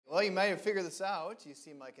Well, you might have figured this out. You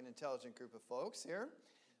seem like an intelligent group of folks here.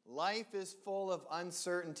 Life is full of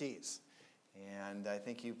uncertainties. And I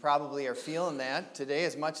think you probably are feeling that today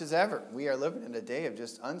as much as ever. We are living in a day of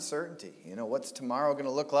just uncertainty. You know, what's tomorrow going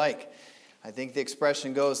to look like? I think the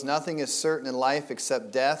expression goes, nothing is certain in life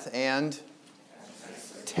except death and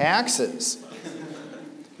taxes.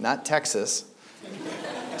 Not Texas.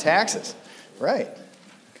 Taxes. Right.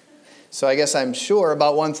 So I guess I'm sure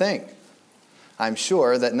about one thing. I'm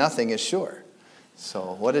sure that nothing is sure.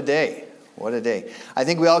 So what a day. What a day. I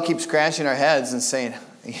think we all keep scratching our heads and saying,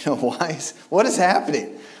 what is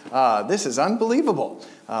happening? This is unbelievable.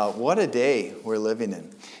 What a day we're living in.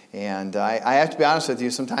 And I have to be honest with you,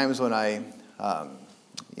 sometimes when I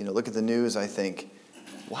look at the news, I think,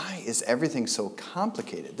 why is everything so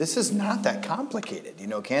complicated? This is not that complicated.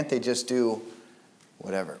 Can't they just do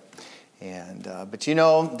whatever? But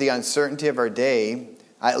the uncertainty of our day,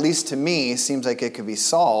 at least to me, seems like it could be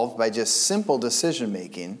solved by just simple decision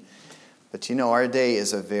making. But our day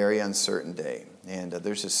is a very uncertain day. And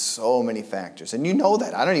there's just so many factors. And you know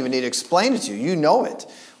that. I don't even need to explain it to you. You know it.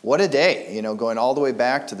 What a day. Going all the way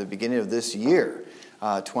back to the beginning of this year.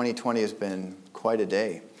 2020 has been quite a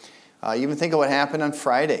day. You even think of what happened on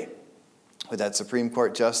Friday with that Supreme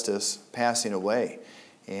Court justice passing away.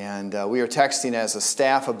 And we were texting as a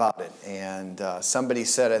staff about it. And somebody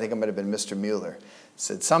said, I think it might have been Mr. Mueller,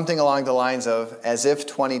 said something along the lines of, as if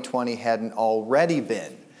 2020 hadn't already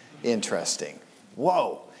been interesting.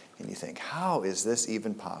 Whoa. And you think, how is this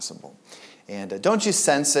even possible? And don't you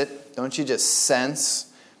sense it? Don't you just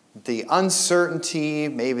sense the uncertainty,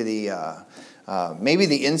 maybe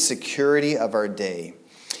the insecurity of our day?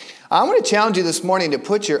 I want to challenge you this morning to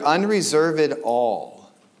put your unreserved all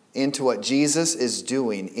into what Jesus is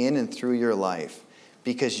doing in and through your life,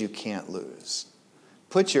 because you can't lose.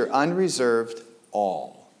 Put your unreserved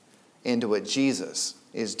all into what Jesus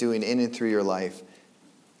is doing in and through your life,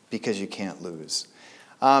 because you can't lose.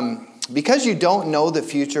 Because you don't know the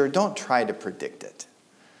future, don't try to predict it.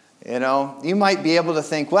 You might be able to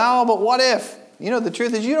think, well, but what if? The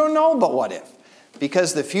truth is you don't know, but what if?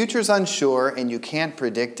 Because the future's unsure and you can't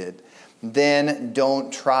predict it, then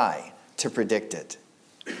don't try to predict it.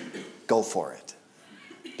 Go for it.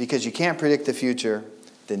 Because you can't predict the future,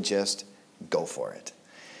 then just go for it.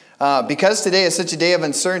 Because today is such a day of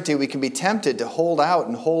uncertainty, we can be tempted to hold out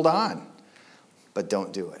and hold on. But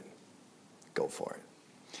don't do it. Go for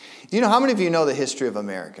it. How many of you know the history of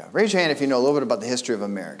America? Raise your hand if you know a little bit about the history of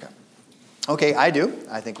America. Okay, I do.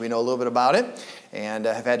 I think we know a little bit about it. And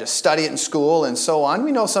have had to study it in school and so on.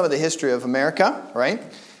 We know some of the history of America, right?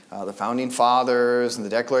 The Founding Fathers and the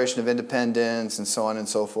Declaration of Independence and so on and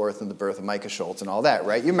so forth, and the birth of Micah Shoultz and all that,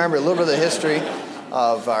 right? You remember a little bit of the history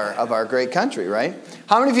of our great country, right?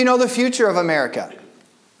 How many of you know the future of America?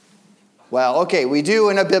 Well, okay, we do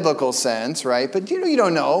in a biblical sense, right? But you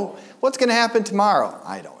don't know. What's going to happen tomorrow?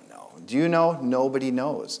 I don't know. Do you know? Nobody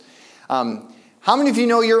knows. How many of you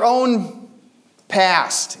know your own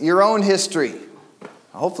past, your own history?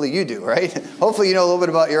 Hopefully you do, right? Hopefully you know a little bit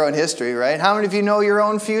about your own history, right? How many of you know your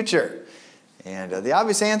own future? And the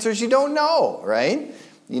obvious answer is you don't know, right?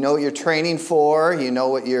 You know what you're training for. You know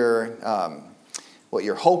what you're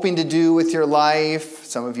hoping to do with your life.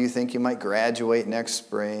 Some of you think you might graduate next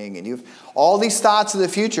spring. And you've all these thoughts of the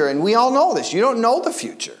future. And we all know this. You don't know the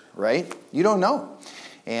future, right? You don't know.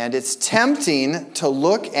 And it's tempting to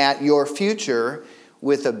look at your future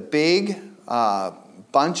with a big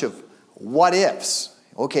bunch of what ifs.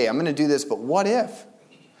 Okay, I'm going to do this, but what if?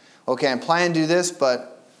 Okay, I'm planning to do this,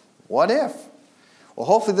 but what if? Well,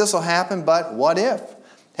 hopefully this will happen, but what if?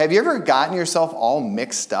 Have you ever gotten yourself all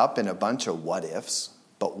mixed up in a bunch of what ifs?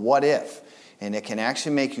 But what if? And it can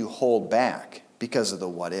actually make you hold back because of the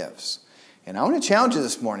what ifs. And I want to challenge you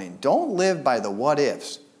this morning. Don't live by the what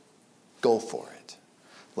ifs. Go for it.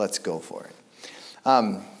 Let's go for it.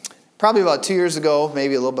 Probably about 2 years ago,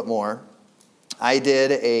 maybe a little bit more, I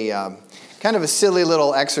did a kind of a silly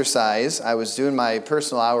little exercise. I was doing my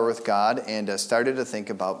personal hour with God and started to think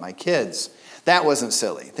about my kids. That wasn't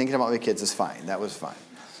silly. Thinking about my kids is fine. That was fine.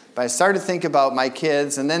 But I started to think about my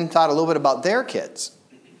kids and then thought a little bit about their kids.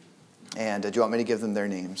 And do you want me to give them their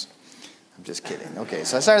names? I'm just kidding. Okay,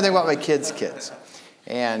 so I started thinking about my kids.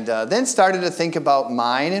 And then started to think about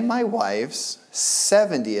mine and my wife's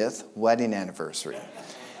 70th wedding anniversary.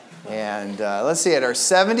 And let's see, at our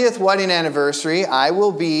 70th wedding anniversary, I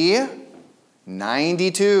will be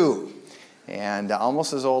 92. And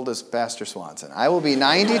almost as old as Pastor Swanson. I will be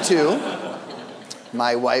 92.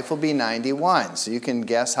 My wife will be 91. So you can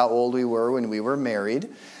guess how old we were when we were married.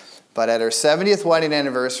 But at our 70th wedding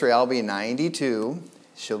anniversary, I'll be 92.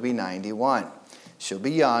 She'll be 91. She'll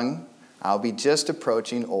be young. I'll be just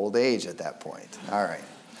approaching old age at that point. All right.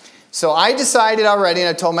 So I decided already, and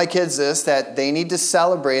I told my kids this, that they need to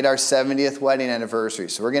celebrate our 70th wedding anniversary.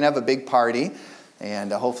 So we're going to have a big party,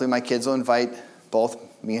 and hopefully my kids will invite both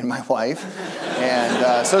me and my wife.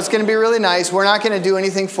 And so it's going to be really nice. We're not going to do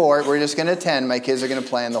anything for it. We're just going to attend. My kids are going to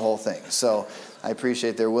plan the whole thing. So I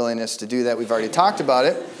appreciate their willingness to do that. We've already talked about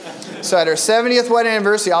it. So at our 70th wedding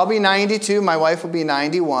anniversary, I'll be 92. My wife will be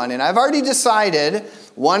 91. And I've already decided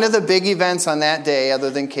one of the big events on that day, other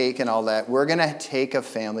than cake and all that, we're going to take a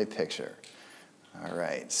family picture. All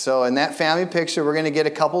right. So in that family picture, we're going to get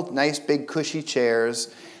a couple nice big cushy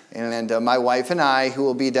chairs. And my wife and I, who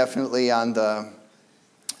will be definitely on the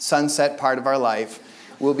sunset part of our life,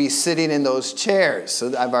 will be sitting in those chairs. So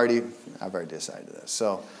I've already decided this.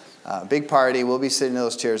 So big party, we'll be sitting in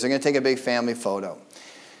those chairs. They're going to take a big family photo.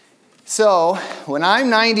 So when I'm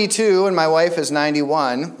 92 and my wife is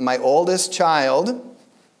 91, my oldest child,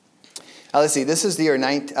 let's see, this will be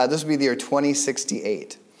the year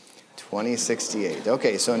 2068. 2068.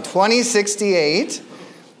 Okay, so in 2068,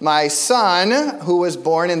 my son, who was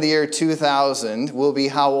born in the year 2000, will be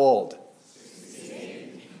how old?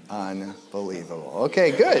 68. Unbelievable.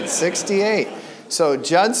 Okay, good. 68. So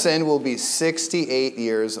Judson will be 68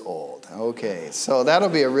 years old. Okay, so that'll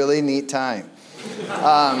be a really neat time.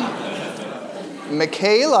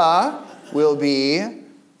 Michaela will be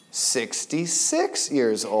 66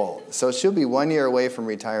 years old. So she'll be 1 year away from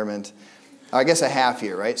retirement. I guess a half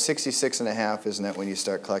year, right? 66 and a half, isn't that when you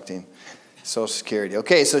start collecting Social Security?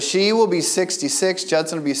 Okay, so she will be 66.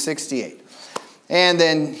 Judson will be 68. And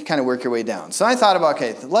then kind of work your way down. So I thought about,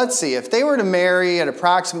 okay, let's see. If they were to marry at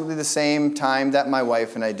approximately the same time that my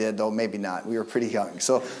wife and I did, though maybe not. We were pretty young.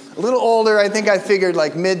 So a little older, I think I figured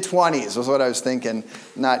like mid-20s was what I was thinking.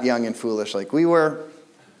 Not young and foolish like we were.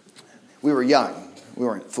 We were young. We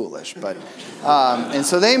weren't foolish, but, and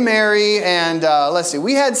so they marry, and let's see,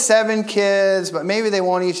 we had 7 kids, but maybe they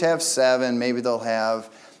won't each have 7, maybe they'll have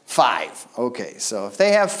 5. Okay, so if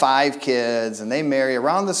they have 5 kids, and they marry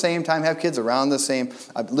around the same time, have kids around the same,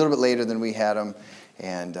 a little bit later than we had them,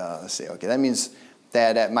 and let's see, okay, that means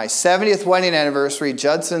that at my 70th wedding anniversary,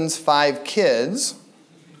 Judson's 5 kids,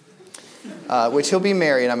 which he'll be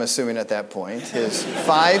married, I'm assuming at that point, his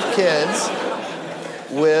 5 kids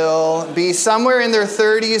will be somewhere in their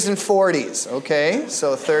 30s and 40s, okay?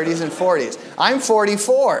 So 30s and 40s. I'm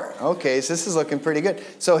 44, okay, so this is looking pretty good.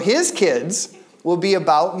 So his kids will be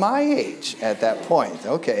about my age at that point,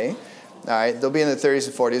 okay? All right, they'll be in their 30s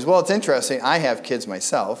and 40s. Well, it's interesting. I have kids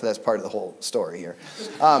myself. That's part of the whole story here.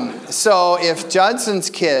 So if Judson's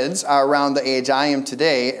kids are around the age I am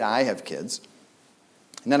today, and I have kids,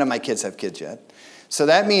 none of my kids have kids yet. So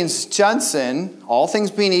that means Judson, all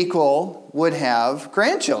things being equal, would have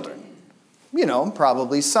grandchildren. You know,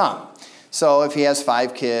 probably some. So if he has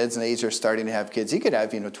 5 kids and they each are starting to have kids, he could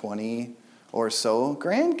have, 20 or so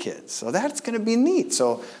grandkids. So that's going to be neat.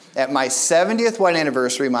 So at my 70th wedding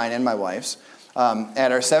anniversary, mine and my wife's,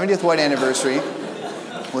 at our 70th wedding anniversary,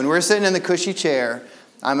 when we're sitting in the cushy chair,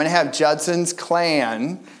 I'm going to have Judson's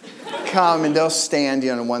clan come and they'll stand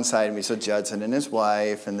on one side of me. So Judson and his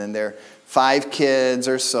wife, and then their 5 kids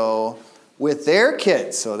or so with their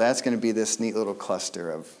kids. So that's going to be this neat little cluster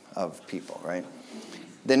of people, right?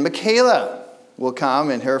 Then Michaela will come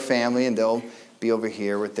and her family, and they'll be over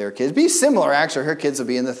here with their kids. Be similar, actually. Her kids will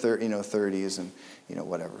be in the 30s and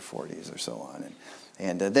whatever 40s or so on,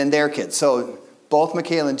 and then their kids. So both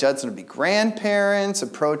Michaela and Judson will be grandparents,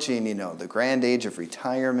 approaching the grand age of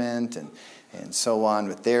retirement, and so on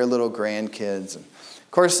with their little grandkids. And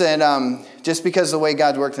of course, then just because of the way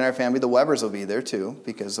God worked in our family, the Webbers will be there too,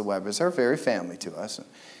 because the Webbers are very family to us.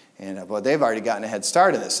 And well, they've already gotten a head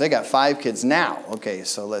start in this. They got 5 kids now. Okay,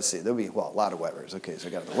 so let's see. There'll be, a lot of Webbers. Okay, so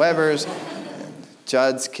I got the Webbers, and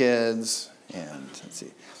Judd's kids, and let's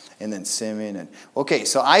see, and then Simeon. And okay,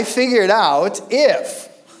 so I figured out if,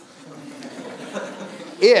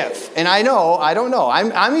 and I don't know.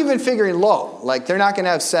 I'm even figuring low. Like, they're not going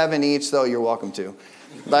to have 7 each, though. You're welcome to.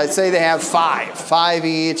 But I'd say they have 5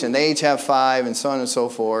 each, and they each have 5, and so on and so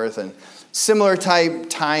forth, and similar type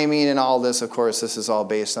timing and all this. Of course, this is all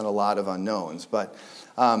based on a lot of unknowns. But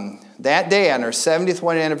that day, on our 70th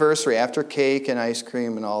wedding anniversary, after cake and ice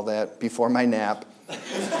cream and all that, before my nap,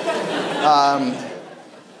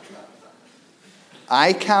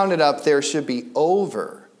 I counted up there should be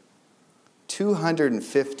over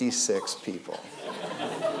 256 people.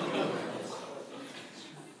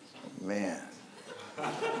 Man.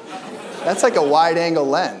 That's like a wide-angle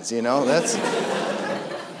lens, That's.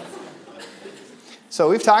 So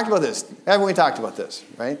we've talked about this. Haven't we talked about this,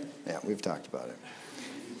 right? Yeah, we've talked about it.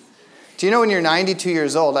 Do you know when you're 92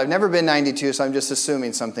 years old? I've never been 92, so I'm just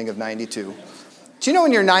assuming something of 92. Do you know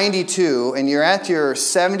when you're 92 and you're at your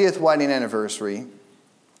 70th wedding anniversary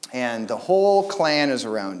and the whole clan is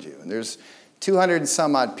around you, and there's 200 and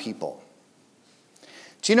some odd people?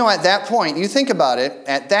 Do you know at that point, you think about it,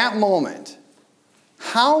 at that moment,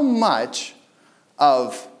 how much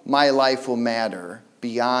of my life will matter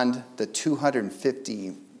beyond the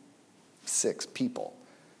 256 people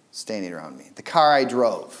standing around me? The car I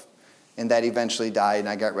drove, and that eventually died, and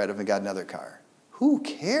I got rid of and got another car. Who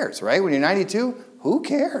cares, right? When you're 92, who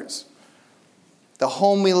cares? The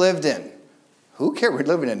home we lived in. Who cares? We're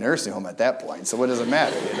living in a nursing home at that point, so what does it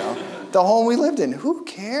matter, you know? The home we lived in. Who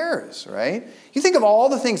cares, right? You think of all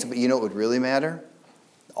the things, but you know what would really matter?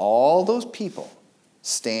 All those people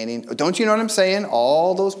standing. Don't you know what I'm saying?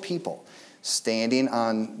 All those people standing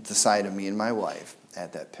on the side of me and my wife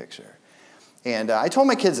at that picture. And I told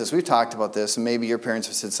my kids this. We've talked about this, and maybe your parents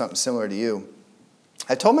have said something similar to you.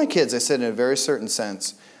 I told my kids, I said in a very certain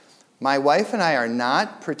sense, my wife and I are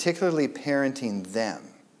not particularly parenting them.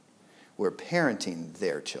 We're parenting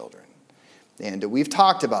their children. And we've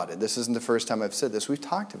talked about it. This isn't the first time I've said this. We've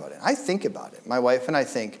talked about it. I think about it. My wife and I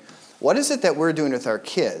think, what is it that we're doing with our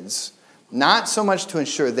kids, not so much to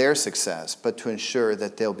ensure their success, but to ensure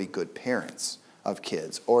that they'll be good parents of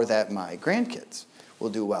kids, or that my grandkids will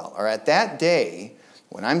do well. Or at that day,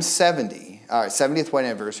 when I'm 70, our 70th wedding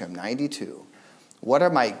anniversary, I'm 92, what are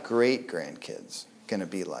my great-grandkids going to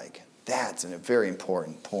be like? That's a very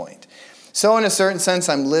important point. So in a certain sense,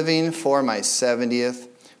 I'm living for my 70th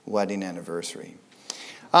wedding anniversary.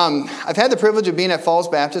 I've had the privilege of being at Falls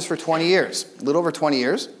Baptist for 20 years, a little over 20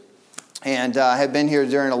 years, and have been here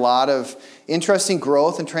during a lot of interesting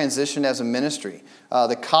growth and transition as a ministry.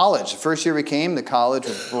 The college, the first year we came, the college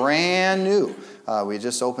was brand new. We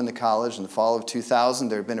just opened the college in the fall of 2000.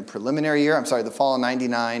 There had been a preliminary year, the fall of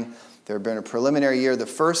 99. There had been a preliminary year. The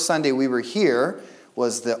first Sunday we were here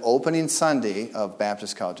was the opening Sunday of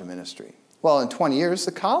Baptist College of Ministry. Well, in 20 years,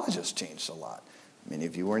 the college has changed a lot. Many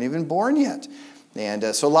of you weren't even born yet. And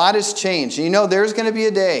so a lot has changed. And you know, there's going to be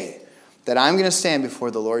a day that I'm going to stand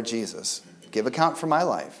before the Lord Jesus, give account for my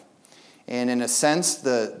life. And in a sense,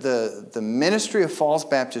 the ministry of Falls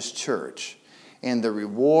Baptist Church and the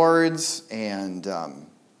rewards and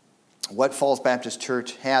what Falls Baptist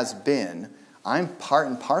Church has been, I'm part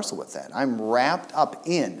and parcel with that. I'm wrapped up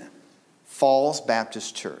in Falls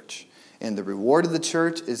Baptist Church. And the reward of the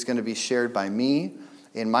church is going to be shared by me,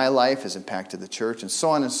 and my life has impacted the church, and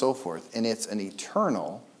so on and so forth. And it's an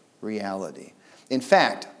eternal reality. In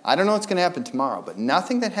fact, I don't know what's going to happen tomorrow, but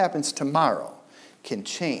nothing that happens tomorrow can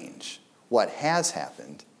change what has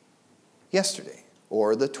happened yesterday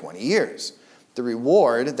or the 20 years. The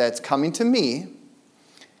reward that's coming to me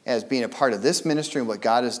as being a part of this ministry and what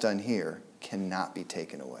God has done here cannot be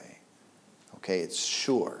taken away. Okay, it's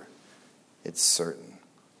sure. It's certain.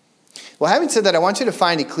 Well, having said that, I want you to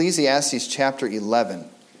find Ecclesiastes chapter 11.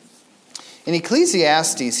 In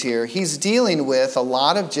Ecclesiastes here, he's dealing with a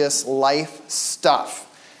lot of just life stuff.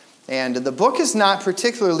 And the book is not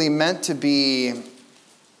particularly meant to be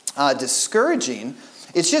discouraging.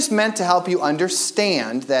 It's just meant to help you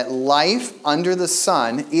understand that life under the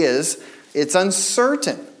sun it's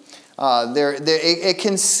uncertain. It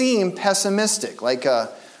can seem pessimistic, like a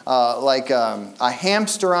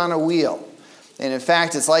hamster on a wheel. And in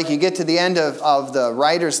fact, it's like you get to the end of the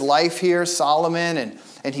writer's life here, Solomon,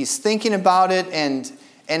 and he's thinking about it, and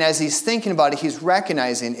as he's thinking about it, he's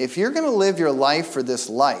recognizing if you're going to live your life for this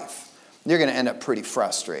life, you're going to end up pretty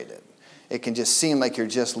frustrated. It can just seem like you're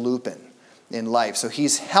just looping in life. So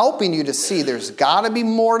he's helping you to see there's got to be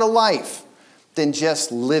more to life than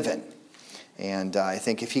just living. And I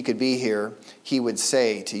think if he could be here, he would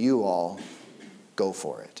say to you all, go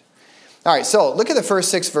for it. All right, so look at the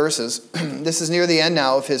first 6 verses. This is near the end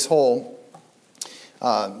now of his the whole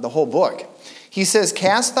book. He says,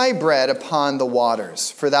 cast thy bread upon the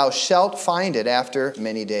waters, for thou shalt find it after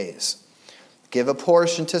many days. Give a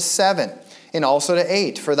portion to 7, and also to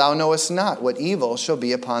 8, for thou knowest not what evil shall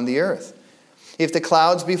be upon the earth. If the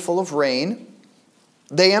clouds be full of rain,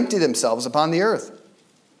 they empty themselves upon the earth.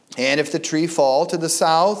 And if the tree fall to the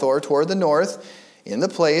south or toward the north, in the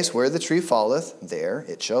place where the tree falleth, there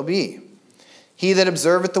it shall be. He that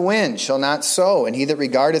observeth the wind shall not sow, and he that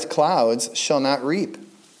regardeth clouds shall not reap.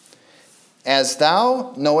 As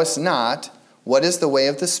thou knowest not what is the way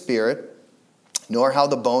of the Spirit, nor how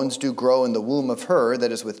the bones do grow in the womb of her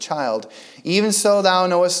that is with child, even so thou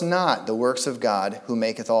knowest not the works of God who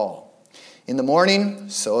maketh all. In the morning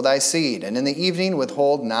sow thy seed, and in the evening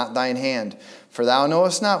withhold not thine hand, for thou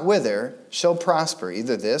knowest not whither shall prosper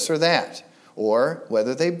either this or that, or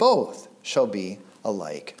whether they both shall be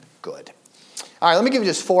alike Good. All right, let me give you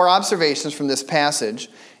just 4 observations from this passage,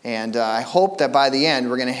 and I hope that by the end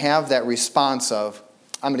we're going to have that response of,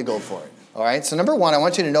 I'm going to go for it. All right, so number 1, I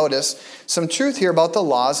want you to notice some truth here about the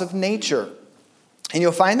laws of nature. And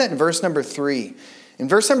you'll find that in verse number 3. In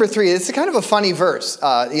verse number 3, it's kind of a funny verse.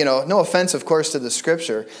 No offense, of course, to the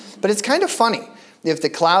scripture, but it's kind of funny. If the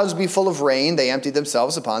clouds be full of rain, they empty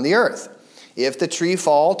themselves upon the earth. If the tree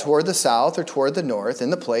fall toward the south or toward the north, in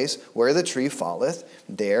the place where the tree falleth,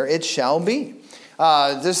 there it shall be.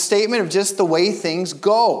 This statement of just the way things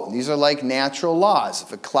go. These are like natural laws.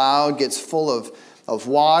 If a cloud gets full of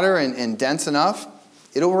water and dense enough,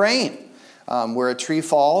 it'll rain. Where a tree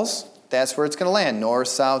falls, that's where it's going to land. North,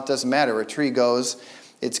 south, doesn't matter. Where a tree goes,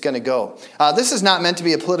 it's going to go. This is not meant to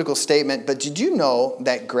be a political statement, but did you know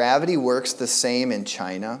that gravity works the same in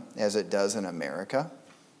China as it does in America?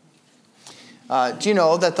 Do you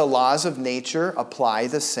know that the laws of nature apply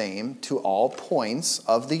the same to all points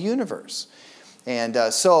of the universe? And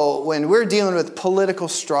so when we're dealing with political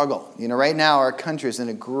struggle, right now our country is in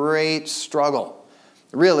a great struggle.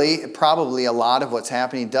 Really, probably a lot of what's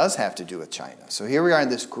happening does have to do with China. So here we are in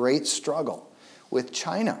this great struggle with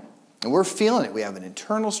China. And we're feeling it. We have an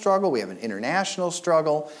internal struggle. We have an international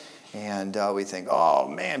struggle. And we think, oh,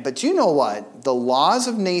 man. But you know what? The laws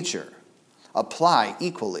of nature apply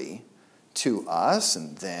equally to us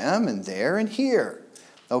and them and there and here.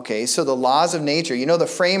 Okay, so the laws of nature. The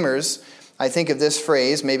framers, I think of this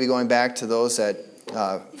phrase, maybe going back to those that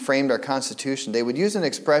framed our Constitution, they would use an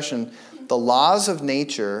expression, the laws of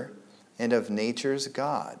nature and of nature's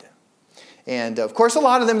God. And, of course, a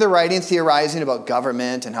lot of them, they're writing, theorizing about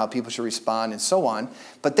government and how people should respond and so on.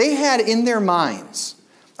 But they had in their minds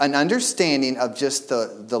an understanding of just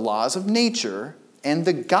the laws of nature and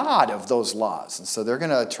the God of those laws. And so they're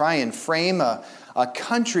going to try and frame a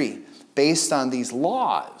country based on these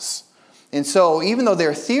laws. And so even though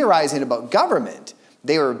they're theorizing about government,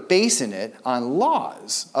 they were basing it on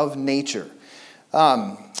laws of nature.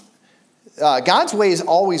 God's ways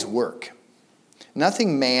always work.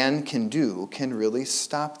 Nothing man can do can really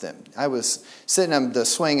stop them. I was sitting on the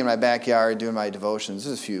swing in my backyard doing my devotions.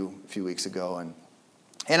 This was a few weeks ago.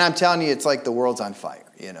 And I'm telling you, it's like the world's on fire,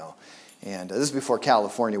 And this is before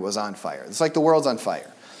California was on fire. It's like the world's on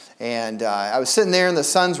fire. And I was sitting there and the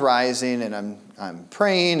sun's rising and I'm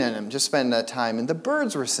praying and I'm just spending that time. And the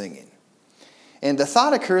birds were singing. And the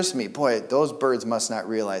thought occurs to me, boy, those birds must not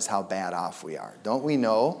realize how bad off we are. Don't we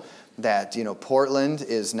know that, Portland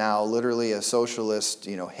is now literally a socialist,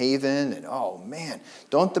 haven? And, oh, man,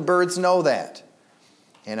 don't the birds know that?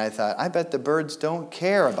 And I thought, I bet the birds don't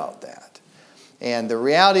care about that. And the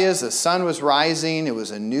reality is the sun was rising, it was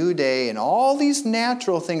a new day, and all these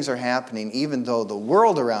natural things are happening, even though the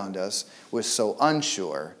world around us was so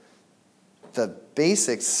unsure. The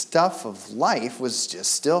basic stuff of life was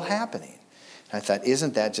just still happening. I thought,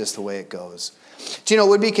 isn't that just the way it goes? Do it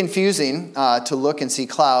would be confusing to look and see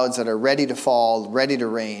clouds that are ready to fall, ready to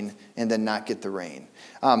rain, and then not get the rain.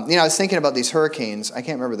 I was thinking about these hurricanes. I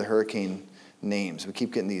can't remember the hurricane names. We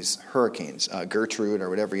keep getting these hurricanes, Gertrude or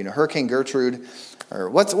whatever. Hurricane Gertrude, or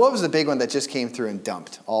what was the big one that just came through and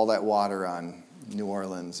dumped all that water on New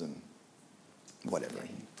Orleans and whatever?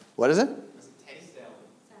 What is it?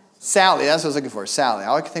 Sally, that's what I was looking for, Sally.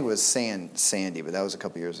 All I could think was Sandy, but that was a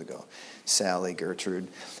couple years ago. Sally, Gertrude.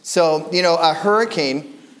 So, a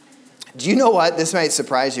hurricane, do you know what? This might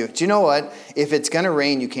surprise you. Do you know what? If it's going to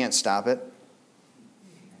rain, you can't stop it.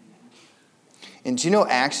 And do you know,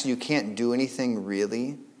 actually, you can't do anything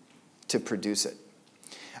really to produce it.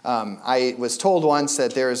 I was told once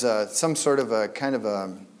that there's some sort of a kind of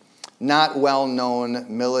a not well-known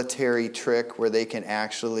military trick where they can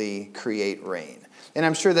actually create rain. And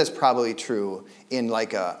I'm sure that's probably true in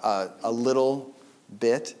like a little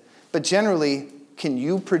bit. But generally, can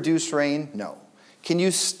you produce rain? No. Can you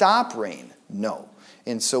stop rain? No.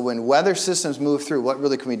 And so when weather systems move through, what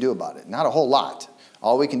really can we do about it? Not a whole lot.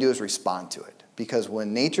 All we can do is respond to it. Because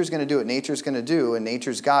when nature's going to do what nature's going to do, and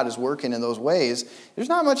nature's God is working in those ways, there's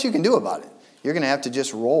not much you can do about it. You're going to have to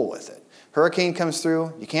just roll with it. Hurricane comes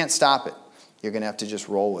through, you can't stop it. You're going to have to just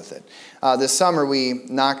roll with it. This summer,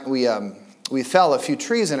 we fell a few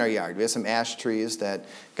trees in our yard. We had some ash trees that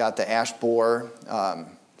got the ash borer.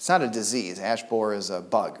 It's not a disease. Ash borer is a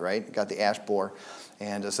bug, right? Got the ash borer.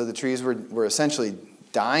 And so the trees were essentially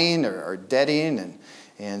dying or deading.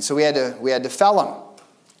 And so we had to fell them.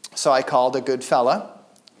 So I called a good fella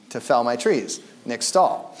to fell my trees, Nick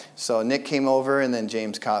Stahl. So Nick came over, and then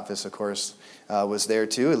James Kotvis, of course, was there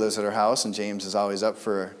too. He lives at our house, and James is always up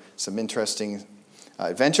for some interesting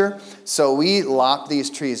adventure. So we lopped these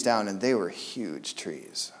trees down, and they were huge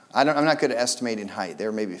trees. I'm not good at estimating height. They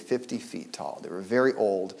were maybe 50 feet tall. They were very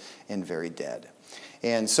old and very dead.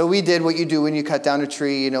 And so we did what you do when you cut down a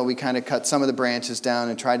tree. We kind of cut some of the branches down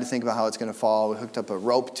and tried to think about how it's going to fall. We hooked up a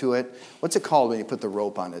rope to it. What's it called when you put the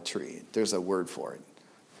rope on a tree? There's a word for it.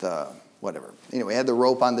 Whatever. Anyway, we had the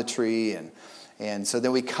rope on the tree, and so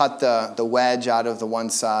then we cut the wedge out of the one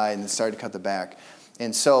side and started to cut the back.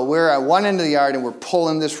 And so we're at one end of the yard, and we're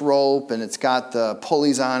pulling this rope, and it's got the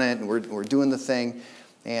pulleys on it, and we're doing the thing.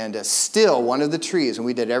 And still, one of the trees, and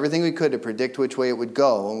we did everything we could to predict which way it would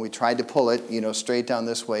go, and we tried to pull it, straight down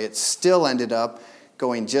this way. It still ended up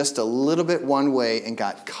going just a little bit one way and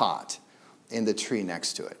got caught in the tree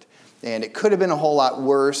next to it. And it could have been a whole lot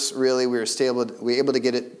worse, really. We were able to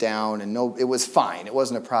get it down, and it was fine. It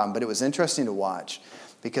wasn't a problem, but it was interesting to watch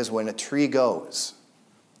because when a tree goes,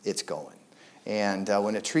 it's going. And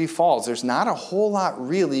when a tree falls, there's not a whole lot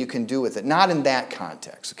really you can do with it. Not in that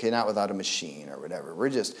context, okay? Not without a machine or whatever. We're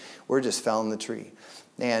just felling the tree.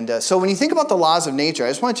 And so when you think about the laws of nature, I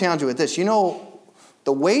just want to challenge you with this.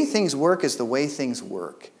 The way things work is the way things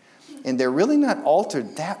work. And they're really not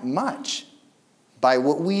altered that much by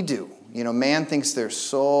what we do. Man thinks they're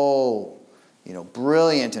so,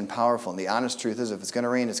 brilliant and powerful. And the honest truth is if it's going to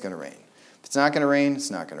rain, it's going to rain. If it's not going to rain,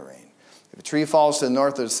 it's not going to rain. If a tree falls to the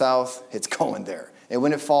north or the south, it's going there. And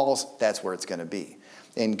when it falls, that's where it's going to be.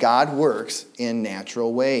 And God works in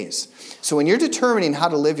natural ways. So when you're determining how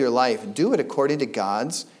to live your life, do it according to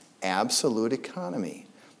God's absolute economy,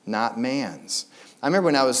 not man's. I remember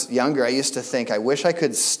when I was younger, I used to think, I wish I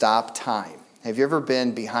could stop time. Have you ever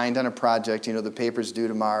been behind on a project, the paper's due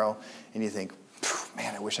tomorrow, and you think,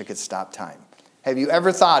 man, I wish I could stop time. Have you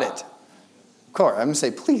ever thought it? Of course, I'm going to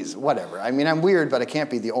say, please, whatever. I'm weird, but I can't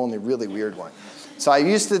be the only really weird one. So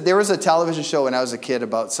there was a television show when I was a kid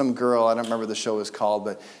about some girl, I don't remember what the show was called,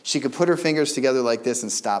 but she could put her fingers together like this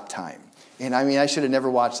and stop time. And I should have never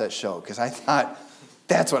watched that show because I thought,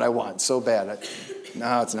 that's what I want so bad.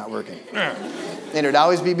 No, it's not working. And it would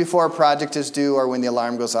always be before a project is due or when the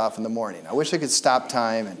alarm goes off in the morning. I wish I could stop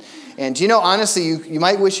time. And honestly, you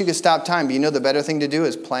might wish you could stop time, but the better thing to do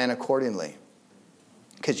is plan accordingly.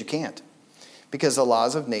 Because you can't. Because the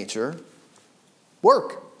laws of nature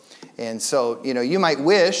work. And so, you might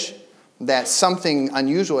wish that something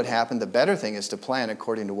unusual would happen. The better thing is to plan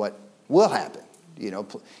according to what will happen.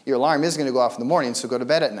 Your alarm is going to go off in the morning, so go to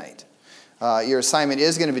bed at night. Your assignment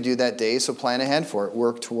is going to be due that day, so plan ahead for it.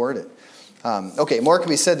 Work toward it. Okay, more can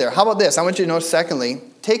be said there. How about this? I want you to know, secondly,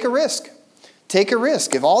 take a risk. Take a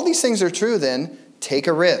risk. If all these things are true, then take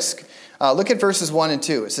a risk. Look at verses 1 and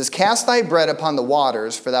 2. It says, cast thy bread upon the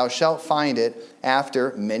waters, for thou shalt find it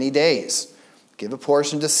after many days. Give a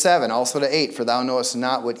portion to 7, also to 8, for thou knowest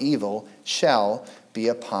not what evil shall be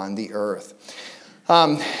upon the earth.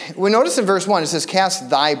 We notice in verse 1, it says, cast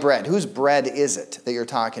thy bread. Whose bread is it that you're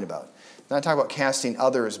talking about? It's not talking about casting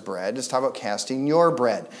others' bread. It's talking about casting your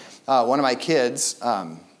bread. One of my kids,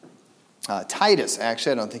 Titus,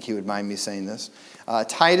 actually, I don't think he would mind me saying this.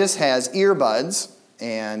 Titus has earbuds.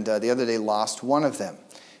 And the other day lost one of them.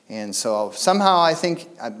 And so somehow I think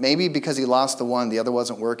maybe because he lost the one, the other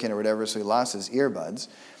wasn't working or whatever, so he lost his earbuds.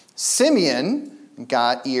 Simeon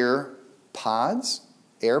got AirPods.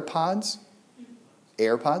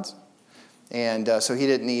 And so he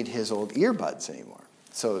didn't need his old earbuds anymore.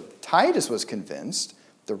 So Titus was convinced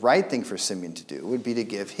the right thing for Simeon to do would be to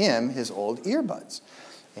give him his old earbuds.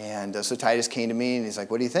 And so Titus came to me and he's like,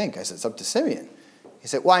 what do you think? I said, it's up to Simeon. He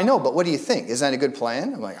said, well, I know, but what do you think? Isn't that a good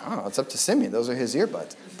plan? I'm like, I don't know, it's up to Simeon. Those are his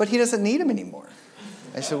earbuds. But he doesn't need them anymore.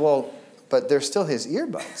 I said, well, but they're still his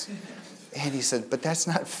earbuds. And he said, but that's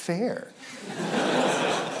not fair.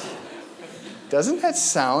 Doesn't that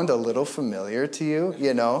sound a little familiar to you?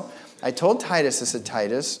 I told Titus, I said,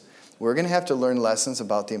 Titus, we're going to have to learn lessons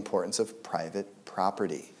about the importance of private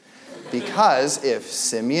property. Because if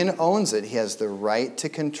Simeon owns it, he has the right to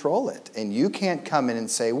control it. And you can't come in and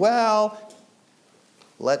say, well,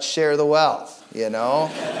 let's share the wealth,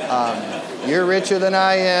 You're richer than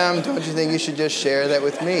I am. Don't you think you should just share that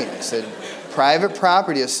with me? I said, private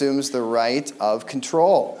property assumes the right of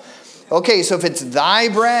control. Okay, so if it's thy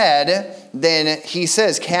bread, then he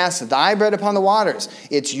says, cast thy bread upon the waters.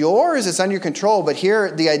 It's yours, it's under your control, but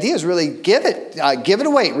here the idea is really give it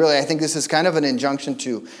away. Really, I think this is kind of an injunction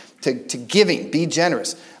to giving. Be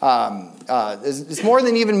generous. It's more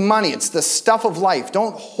than even money. It's the stuff of life.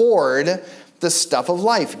 Don't hoard the stuff of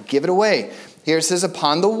life. Give it away. Here it says,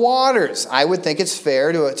 upon the waters. I would think it's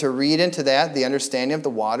fair to read into that the understanding of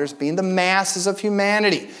the waters being the masses of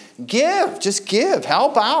humanity. Give. Just give.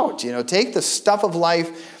 Help out. Take the stuff of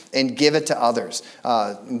life and give it to others.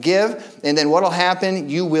 Give, and then what will happen?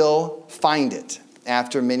 You will find it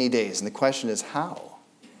after many days. And the question is how?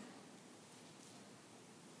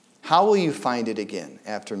 how will you find it again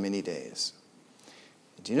after many days?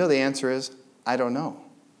 Do you know the answer is, I don't know,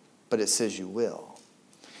 but it says you will.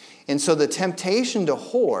 And so the temptation to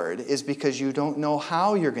hoard is because you don't know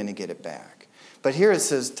how you're going to get it back. But here it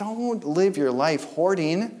says, don't live your life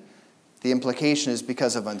hoarding. The implication is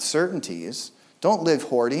because of uncertainties. Don't live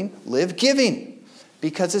hoarding, live giving.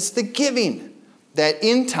 Because it's the giving that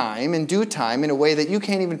in time, in due time, in a way that you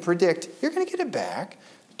can't even predict, you're going to get it back.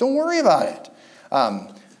 Don't worry about it.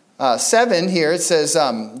 7 here, it says,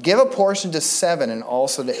 give a portion to 7 and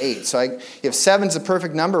also to 8. So if 7's a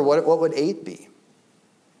perfect number, what would 8 be?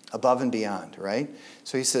 Above and beyond, right?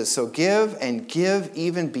 So he says, so give and give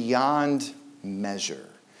even beyond measure.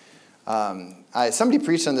 Somebody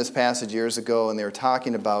preached on this passage years ago, and they were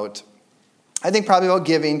talking about, I think probably about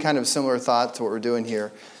giving, kind of similar thought to what we're doing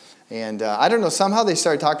here. And I don't know, somehow they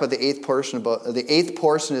started talking about the eighth portion. About the eighth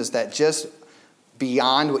portion is that just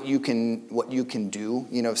beyond what you can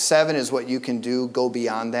do. 7 is what you can do, go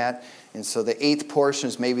beyond that. And so the eighth portion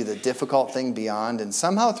is maybe the difficult thing beyond. And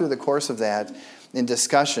somehow through the course of that, in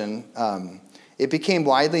discussion, it became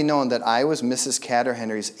widely known that I was Mrs.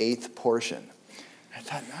 Catterhenry's eighth portion. I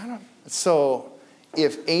thought, so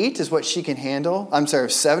if 8 is what she can handle,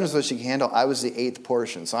 if 7 is what she can handle, I was the eighth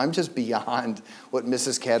portion. So I'm just beyond what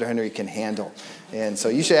Mrs. Catterhenry can handle. And so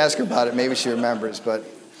you should ask her about it. Maybe she remembers, but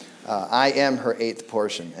I am her eighth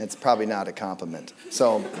portion. It's probably not a compliment.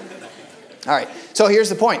 So, all right. So here's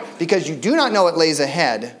the point. Because you do not know what lays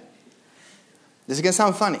ahead, this is going to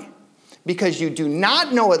sound funny. Because you do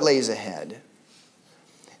not know what lays ahead,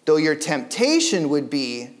 though your temptation would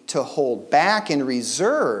be to hold back and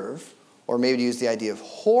reserve, or maybe to use the idea of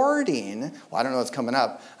hoarding. Well, I don't know what's coming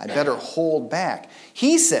up. I better hold back.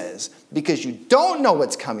 He says, because you don't know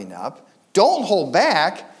what's coming up, don't hold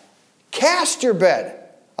back. Cast your bread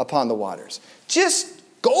upon the waters. Just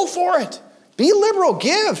go for it. Be liberal.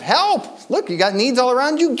 Give. Help. Look, you got needs all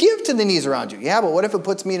around you. Give to the needs around you. Yeah, but what if it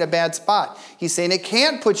puts me in a bad spot? He's saying it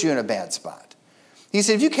can't put you in a bad spot. He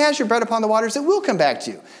said, if you cast your bread upon the waters, it will come back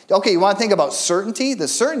to you. Okay, you want to think about certainty? The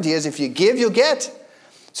certainty is if you give, you'll get.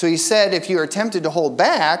 So he said, if you are tempted to hold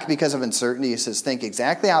back because of uncertainty, he says, think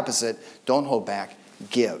exactly opposite. Don't hold back.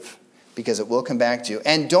 Give, because it will come back to you.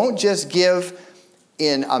 And don't just give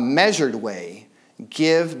in a measured way.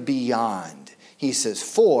 Give beyond. He says,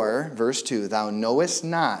 for, verse 2, thou knowest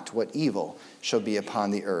not what evil shall be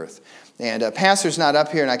upon the earth. And Pastor's not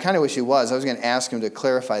up here, and I kind of wish he was. I was going to ask him to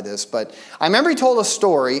clarify this. But I remember he told a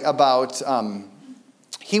story about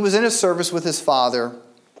he was in a service with his father.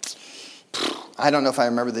 I don't know if I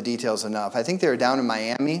remember the details enough. I think they were down in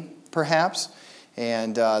Miami, perhaps.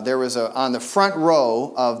 And there was on the front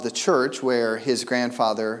row of the church where his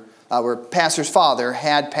grandfather, where Pastor's father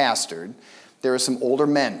had pastored, there were some older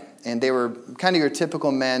men. And they were kind of your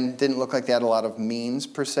typical men, didn't look like they had a lot of means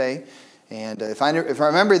per se. And if I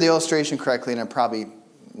remember the illustration correctly, and I'm probably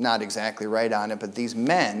not exactly right on it, but these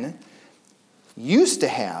men used to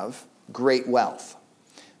have great wealth.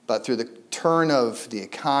 But through the turn of the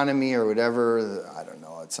economy or whatever, I don't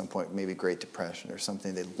know, at some point maybe Great Depression or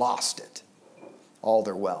something, they lost it, all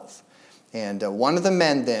their wealth. And one of the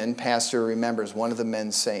men then, Pastor remembers one of the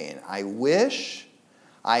men saying, I wish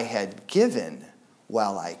I had given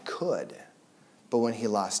while I could. But when he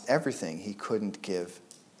lost everything, he couldn't give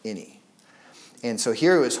any. And so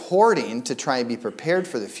here he was hoarding to try and be prepared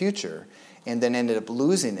for the future, and then ended up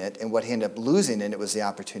losing it. And what he ended up losing in it was the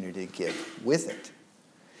opportunity to give with it.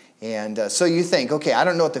 And so you think, okay, I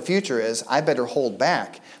don't know what the future is. I better hold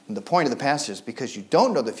back. And the point of the passage is because you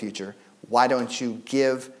don't know the future, why don't you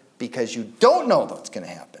give because you don't know what's going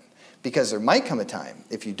to happen? Because there might come a time,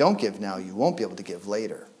 if you don't give now, you won't be able to give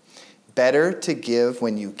later. Better to give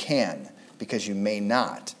when you can, because you may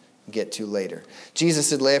not get to later. Jesus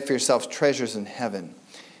said, lay up for yourselves treasures in heaven.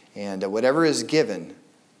 And whatever is given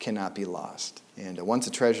cannot be lost. And once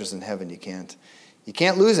the treasure's in heaven, you can't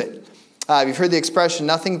lose it. You've heard the expression,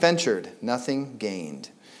 nothing ventured, nothing gained.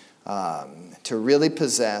 To really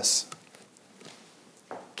possess,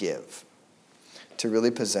 give. To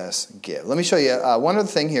really possess, give. Let me show you one other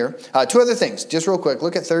thing here. Two other things, just real quick.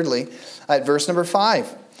 Look at thirdly, at verse number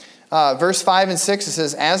 5. Verse 5 and 6, it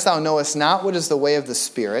says, as thou knowest not what is the way of the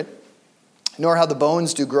Spirit, nor how the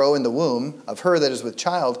bones do grow in the womb of her that is with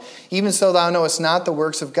child, even so thou knowest not the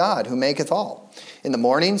works of God, who maketh all. In the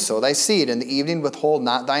morning sow thy seed, in the evening withhold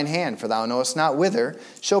not thine hand, for thou knowest not whither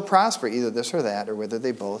shall prosper, either this or that, or whether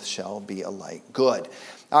they both shall be alike good.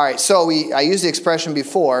 All right, so I used the expression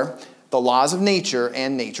before, the laws of nature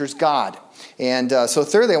and nature's God. And so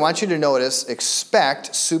thirdly, I want you to notice,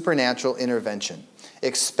 expect supernatural intervention.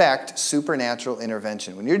 Expect supernatural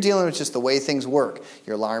intervention. When you're dealing with just the way things work,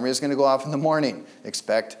 your alarm is going to go off in the morning.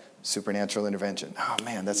 Expect Supernatural intervention. Oh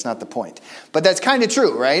man, that's not the point. But that's kind of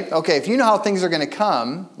true, right? Okay, if you know how things are going to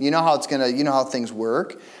come, you know how things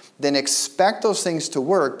work, then expect those things to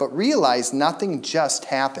work, but realize nothing just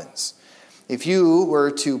happens. If you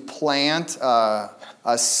were to plant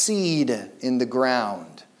a seed in the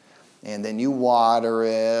ground, and then you water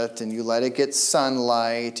it, and you let it get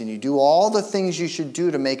sunlight, and you do all the things you should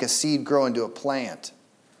do to make a seed grow into a plant,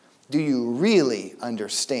 do you really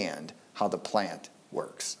understand how the plant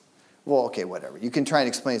works? Well, okay, whatever. You can try and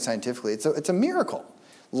explain it scientifically. It's a miracle.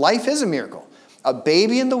 Life is a miracle. A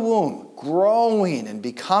baby in the womb, growing and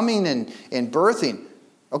becoming and birthing.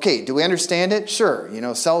 Okay, do we understand it? Sure.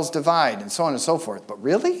 Cells divide and so on and so forth. But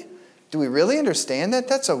really? Do we really understand that?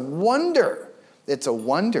 That's a wonder. It's a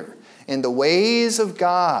wonder. And the ways of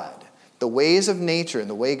God, the ways of nature, and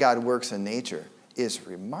the way God works in nature is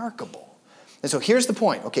remarkable. And so here's the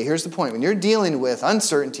point. Okay, here's the point. When you're dealing with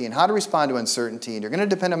uncertainty and how to respond to uncertainty, and you're going to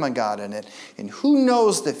depend on God in it, and who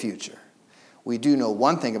knows the future, we do know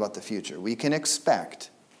one thing about the future. We can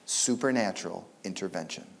expect supernatural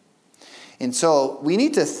intervention. And so we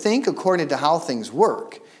need to think according to how things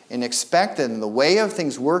work and expect that in the way of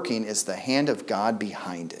things working is the hand of God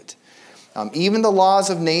behind it. Even the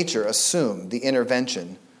laws of nature assume the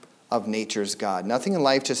intervention of nature's God. Nothing in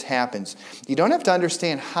life just happens. You don't have to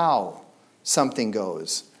understand how something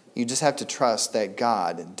goes. You just have to trust that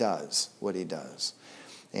God does what he does.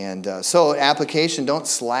 And so application, don't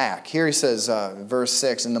slack. Here he says, verse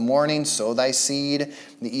 6, in the morning sow thy seed,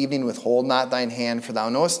 in the evening withhold not thine hand, for thou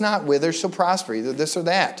knowest not whither shall prosper, either this or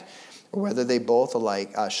that, or whether they both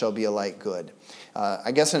alike shall be alike good.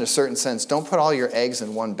 I guess in a certain sense, don't put all your eggs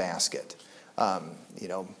in one basket.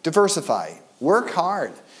 Diversify. Work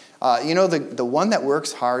hard. The one that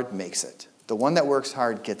works hard makes it. The one that works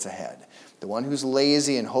hard gets ahead. The one who's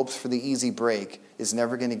lazy and hopes for the easy break is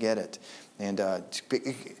never going to get it. And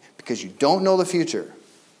because you don't know the future,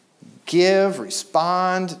 give,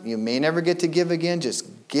 respond. You may never get to give again.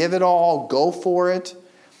 Just give it all. Go for it.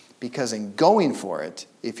 Because in going for it,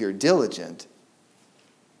 if you're diligent,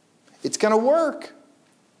 it's going to work.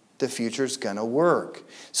 The future's going to work.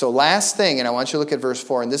 So last thing, and I want you to look at verse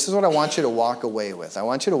 4, and this is what I want you to walk away with. I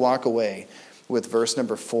want you to walk away with verse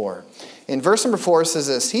number 4. In verse number 4 it says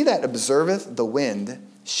this, he that observeth the wind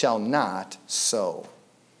shall not sow,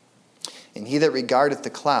 and he that regardeth the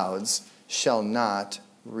clouds shall not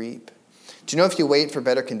reap. Do you know if you wait for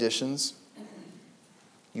better conditions,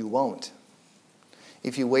 you won't.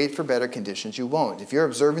 If you wait for better conditions, you won't. If you're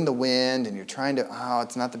observing the wind and you're trying to,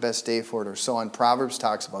 it's not the best day for it or so on, Proverbs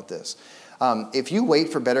talks about this. If you wait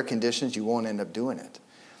for better conditions, you won't end up doing it.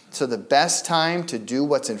 So the best time to do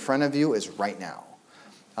what's in front of you is right now.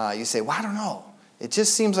 You say, I don't know. It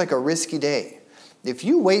just seems like a risky day. If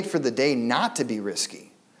you wait for the day not to be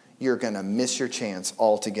risky, you're going to miss your chance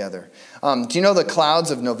altogether. Do you know the clouds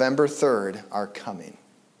of November 3rd are coming?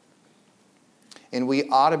 And we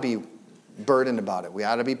ought to be burdened about it. We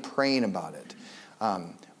ought to be praying about it.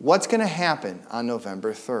 What's going to happen on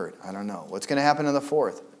November 3rd? I don't know. What's going to happen on the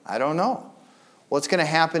 4th? I don't know. What's going to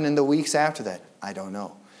happen in the weeks after that? I don't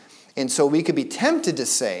know. And so we could be tempted to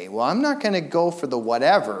say, I'm not going to go for the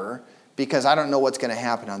whatever because I don't know what's going to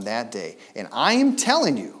happen on that day. And I am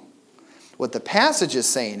telling you, what the passage is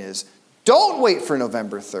saying is, don't wait for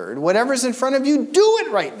November 3rd. Whatever's in front of you, do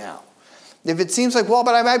it right now. If it seems like,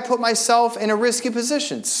 but I might put myself in a risky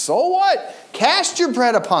position. So what? Cast your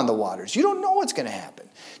bread upon the waters. You don't know what's going to happen.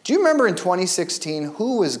 Do you remember in 2016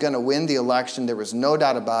 who was going to win the election? There was no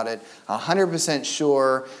doubt about it. 100%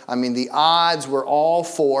 sure. The odds were all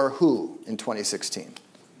for who in 2016?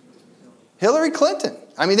 Hillary Clinton.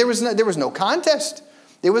 There was no contest.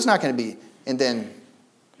 It was not going to be. And then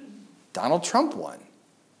Donald Trump won.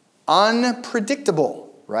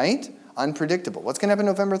 Unpredictable, right? Unpredictable. What's going to happen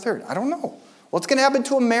November 3rd? I don't know. What's going to happen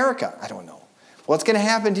to America? I don't know. What's going to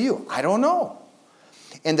happen to you? I don't know.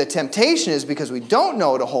 And the temptation is because we don't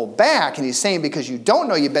know to hold back. And he's saying because you don't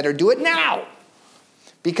know, you better do it now.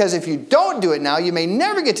 Because if you don't do it now, you may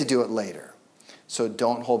never get to do it later. So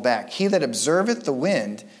don't hold back. He that observeth the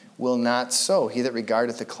wind will not sow. He that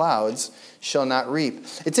regardeth the clouds shall not reap.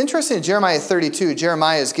 It's interesting in Jeremiah 32,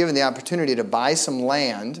 Jeremiah is given the opportunity to buy some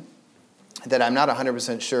land that I'm not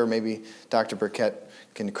 100% sure, maybe Dr. Burkett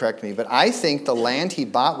can correct me, but I think the land he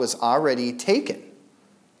bought was already taken,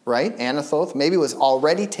 right? Anathoth maybe was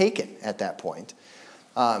already taken at that point.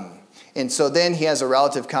 And so then he has a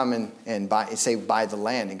relative come and buy the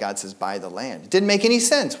land, and God says, buy the land. It didn't make any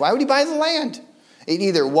sense. Why would he buy the land? It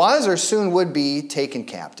either was or soon would be taken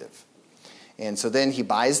captive. And so then he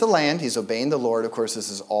buys the land. He's obeying the Lord. Of course, this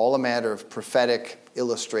is all a matter of prophetic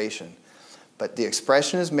illustration. But the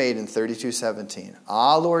expression is made in 32:17.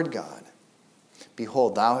 Ah, Lord God,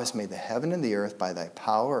 behold, thou hast made the heaven and the earth by thy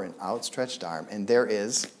power and outstretched arm, and there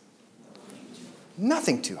is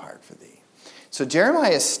nothing too hard for thee. So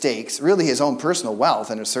Jeremiah stakes really his own personal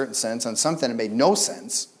wealth in a certain sense on something that made no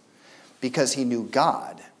sense because he knew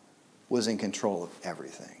God was in control of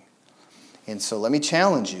everything. And so let me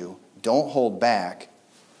challenge you, don't hold back,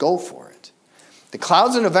 go for it. The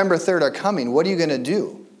clouds of November 3rd are coming. What are you going to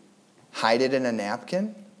do? Hide it in a napkin?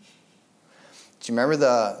 Do you remember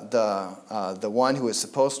the one who was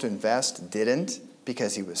supposed to invest didn't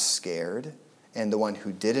because he was scared, and the one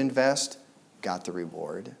who did invest got the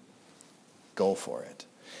reward? Go for it.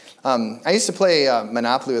 I used to play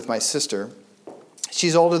Monopoly with my sister.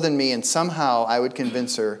 She's older than me, and somehow I would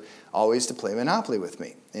convince her always to play Monopoly with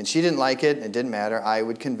me. And she didn't like it. It didn't matter. I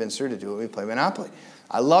would convince her to do it. We'd play Monopoly.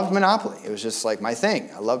 I loved Monopoly. It was just like my thing.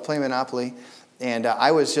 I loved playing Monopoly. And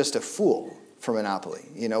I was just a fool for Monopoly.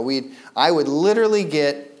 I would literally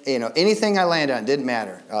get, anything I landed on, didn't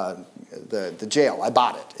matter. The jail, I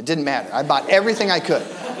bought it. It didn't matter. I bought everything I could.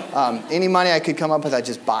 Any money I could come up with, I'd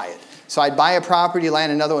just buy it. So I'd buy a property,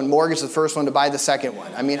 land another one, mortgage the first one to buy the second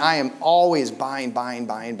one. I mean, I am always buying.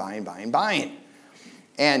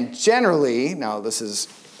 And generally, now this is,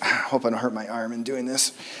 I hope I don't hurt my arm in doing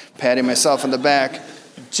this, patting myself on the back.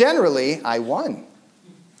 Generally, I won.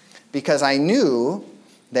 Because I knew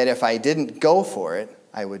that if I didn't go for it,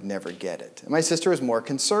 I would never get it. And my sister was more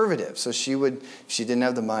conservative. So if she didn't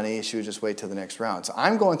have the money, she would just wait till the next round. So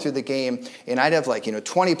I'm going through the game, and I'd have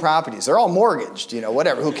 20 properties. They're all mortgaged,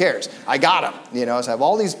 whatever, who cares? I got them, So I have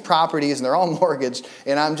all these properties, and they're all mortgaged,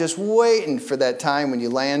 and I'm just waiting for that time when you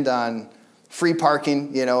land on free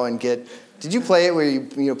parking, and get... Did you play it where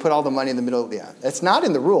you put all the money in the middle? Yeah, it's not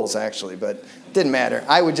in the rules, actually, but it didn't matter.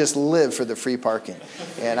 I would just live for the free parking.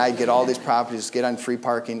 And I'd get all these properties, get on free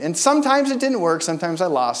parking. And sometimes it didn't work. Sometimes I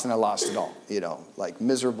lost, and I lost it all, like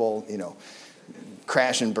miserable,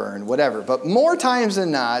 crash and burn, whatever. But more times than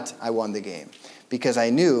not, I won the game because I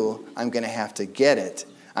knew I'm going to have to get it.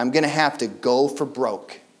 I'm going to have to go for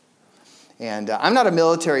broke. And I'm not a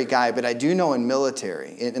military guy, but I do know in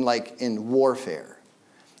military, in warfare,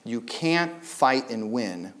 you can't fight and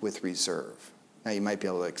win with reserve. Now, you might be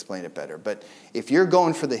able to explain it better. But if you're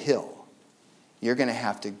going for the hill, you're going to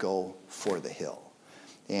have to go for the hill.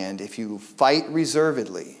 And if you fight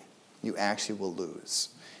reservedly, you actually will lose.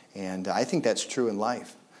 And I think that's true in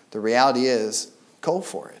life. The reality is, go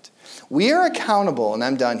for it. We are accountable, and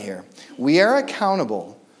I'm done here. We are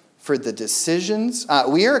accountable for the decisions.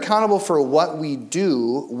 We are accountable for what we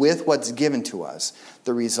do with what's given to us.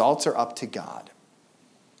 The results are up to God.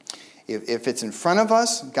 If it's in front of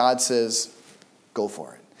us, God says, go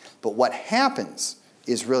for it. But what happens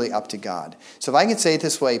is really up to God. So if I can say it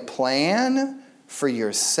this way, plan for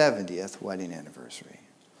your 70th wedding anniversary.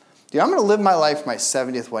 I'm going to live my life for my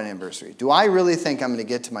 70th wedding anniversary. Do I really think I'm going to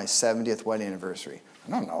get to my 70th wedding anniversary?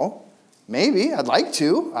 I don't know. Maybe. I'd like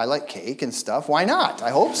to. I like cake and stuff. Why not? I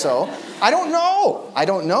hope so. I don't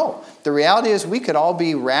know. The reality is we could all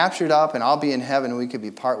be raptured up and I'll be in heaven and we could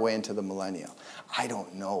be partway into the millennium. I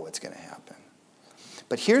don't know what's going to happen.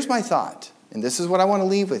 But here's my thought, and this is what I want to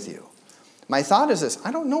leave with you. My thought is this: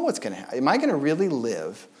 I don't know what's going to happen. Am I going to really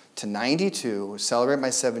live to 92, celebrate my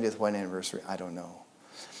 70th wedding anniversary? I don't know.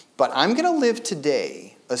 But I'm going to live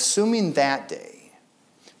today, assuming that day,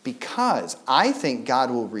 because I think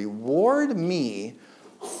God will reward me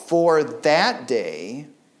for that day,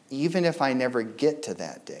 even if I never get to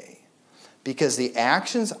that day. Because the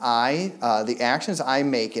actions I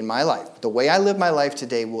make in my life, the way I live my life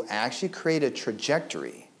today, will actually create a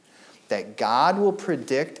trajectory that God will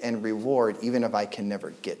predict and reward even if I can never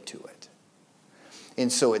get to it.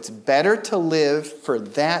 And so it's better to live for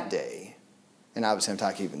that day, and obviously I'm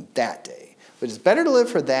talking even that day, but it's better to live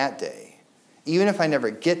for that day, even if I never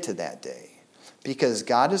get to that day, because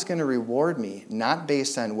God is going to reward me not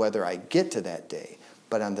based on whether I get to that day,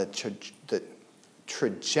 but on the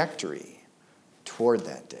trajectory toward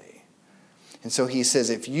that day. And so he says,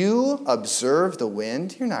 if you observe the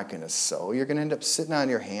wind, you're not going to sow. You're going to end up sitting on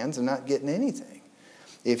your hands and not getting anything.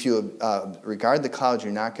 If you regard the clouds,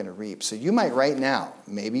 you're not going to reap. So you might right now,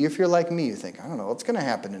 maybe if you're like me, you think, I don't know what's going to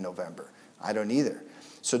happen in November. I don't either.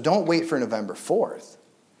 So don't wait for November 4th.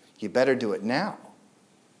 You better do it now,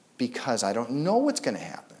 because I don't know what's going to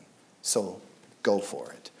happen. So go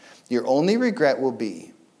for it. Your only regret will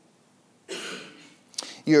be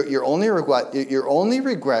Your only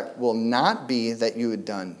regret will not be that you had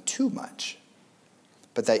done too much,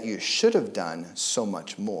 but that you should have done so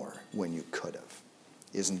much more when you could have.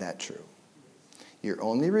 Isn't that true? Your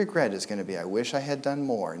only regret is going to be, I wish I had done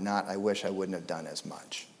more, not I wish I wouldn't have done as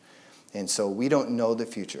much. And so we don't know the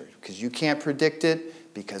future because you can't predict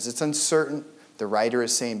it, because it's uncertain. The writer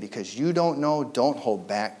is saying, because you don't know, don't hold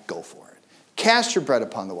back, go for it. Cast your bread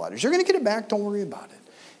upon the waters. You're going to get it back, don't worry about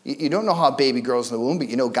it. You don't know how a baby grows in the womb, but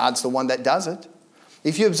you know God's the one that does it.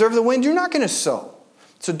 If you observe the wind, you're not going to sow.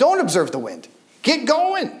 So don't observe the wind. Get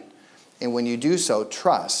going. And when you do so,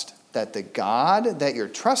 trust that the God that you're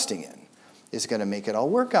trusting in is going to make it all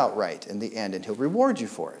work out right in the end, and he'll reward you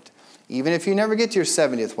for it. Even if you never get to your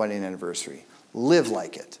 70th wedding anniversary, live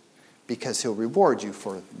like it, because he'll reward you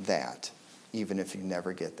for that, even if you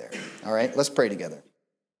never get there. All right, let's pray together.